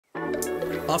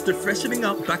After freshening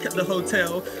up back at the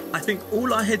hotel, I think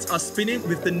all our heads are spinning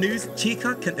with the news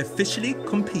Chica can officially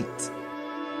compete.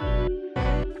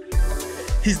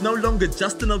 He's no longer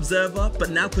just an observer, but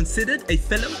now considered a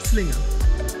fellow slinger.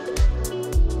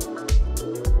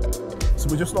 So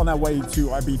we're just on our way to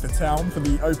Ibiza Town for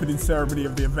the opening ceremony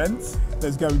of the event.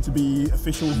 There's going to be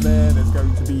officials there, there's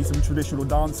going to be some traditional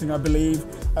dancing, I believe.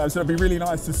 So it'll be really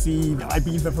nice to see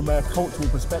Ibiza from a cultural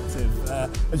perspective.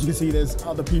 As you can see, there's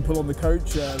other people on the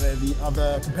coach, they're the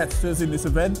other competitors in this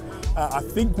event. I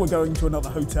think we're going to another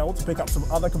hotel to pick up some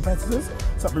other competitors,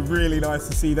 so it'll be really nice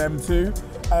to see them too.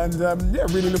 And yeah,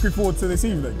 really looking forward to this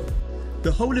evening.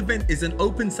 The whole event is an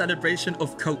open celebration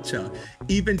of culture,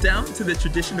 even down to the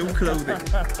traditional clothing.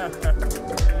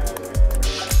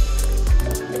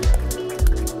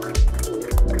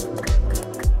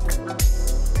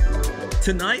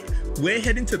 Tonight, we're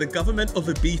heading to the government of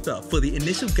Ibiza for the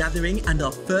initial gathering and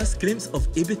our first glimpse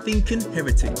of Ibizan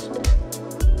heritage.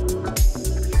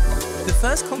 The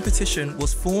first competition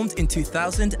was formed in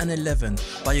 2011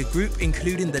 by a group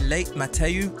including the late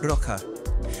Mateu Roca.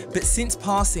 But since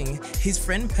passing, his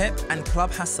friend Pep and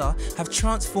Club Hassa have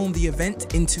transformed the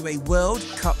event into a World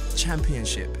Cup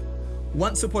Championship.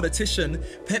 Once a politician,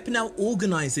 Pep now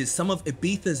organises some of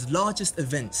Ibiza's largest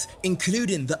events,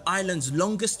 including the island's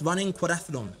longest running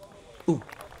quadathlon. Ooh,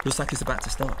 looks like it's about to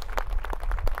start.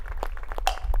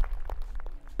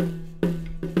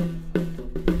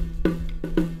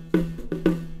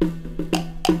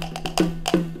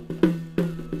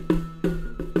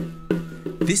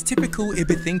 This typical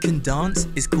Ibizan dance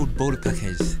is called Ball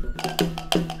Pagés.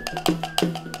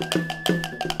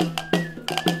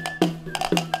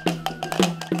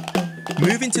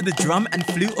 Moving to the drum and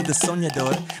flute of the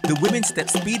soñador, the women step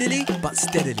speedily but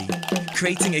steadily,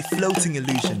 creating a floating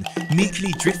illusion,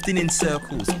 meekly drifting in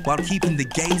circles while keeping the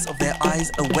gaze of their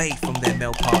eyes away from their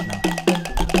male partner.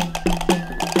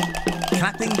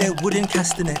 Clapping their wooden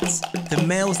castanets, the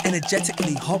males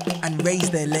energetically hop and raise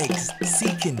their legs,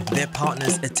 seeking their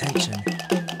partner's attention.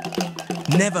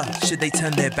 Never should they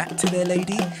turn their back to their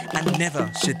lady, and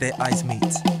never should their eyes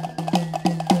meet.